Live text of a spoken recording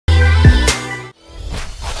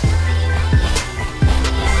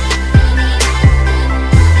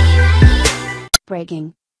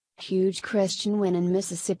Breaking. Huge Christian win in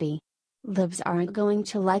Mississippi. Libs aren't going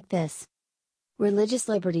to like this. Religious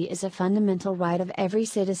liberty is a fundamental right of every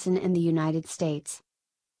citizen in the United States.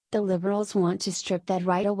 The liberals want to strip that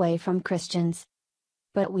right away from Christians.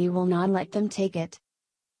 But we will not let them take it.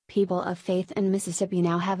 People of faith in Mississippi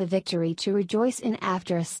now have a victory to rejoice in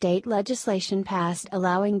after a state legislation passed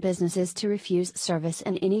allowing businesses to refuse service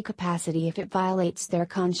in any capacity if it violates their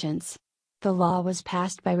conscience. The law was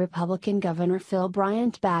passed by Republican Governor Phil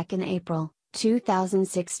Bryant back in April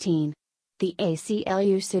 2016. The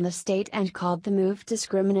ACLU sued the state and called the move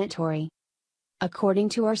discriminatory. According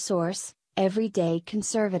to our source, Everyday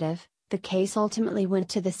Conservative, the case ultimately went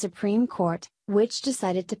to the Supreme Court, which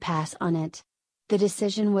decided to pass on it. The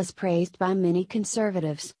decision was praised by many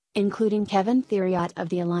conservatives, including Kevin Theriot of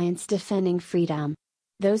the Alliance Defending Freedom.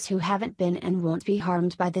 Those who haven't been and won't be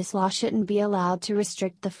harmed by this law shouldn't be allowed to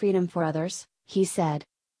restrict the freedom for others, he said.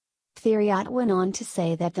 Theriot went on to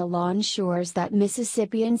say that the law ensures that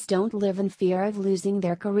Mississippians don't live in fear of losing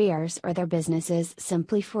their careers or their businesses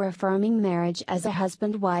simply for affirming marriage as a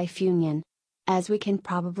husband-wife union. As we can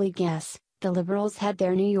probably guess, the liberals had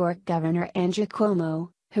their New York Governor Andrew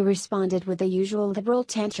Cuomo, who responded with the usual liberal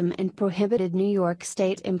tantrum and prohibited New York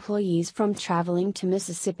State employees from traveling to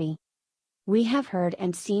Mississippi. We have heard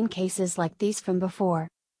and seen cases like these from before.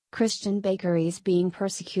 Christian bakeries being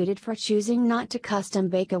persecuted for choosing not to custom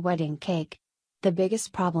bake a wedding cake. The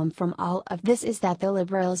biggest problem from all of this is that the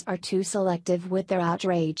liberals are too selective with their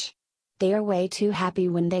outrage. They are way too happy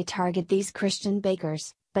when they target these Christian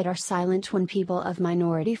bakers, but are silent when people of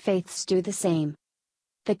minority faiths do the same.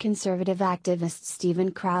 The conservative activist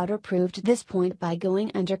Stephen Crowder proved this point by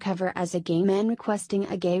going undercover as a gay man requesting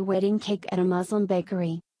a gay wedding cake at a Muslim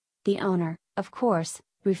bakery. The owner, of course,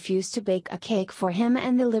 refused to bake a cake for him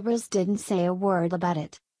and the liberals didn't say a word about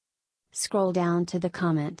it. Scroll down to the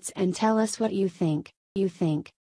comments and tell us what you think.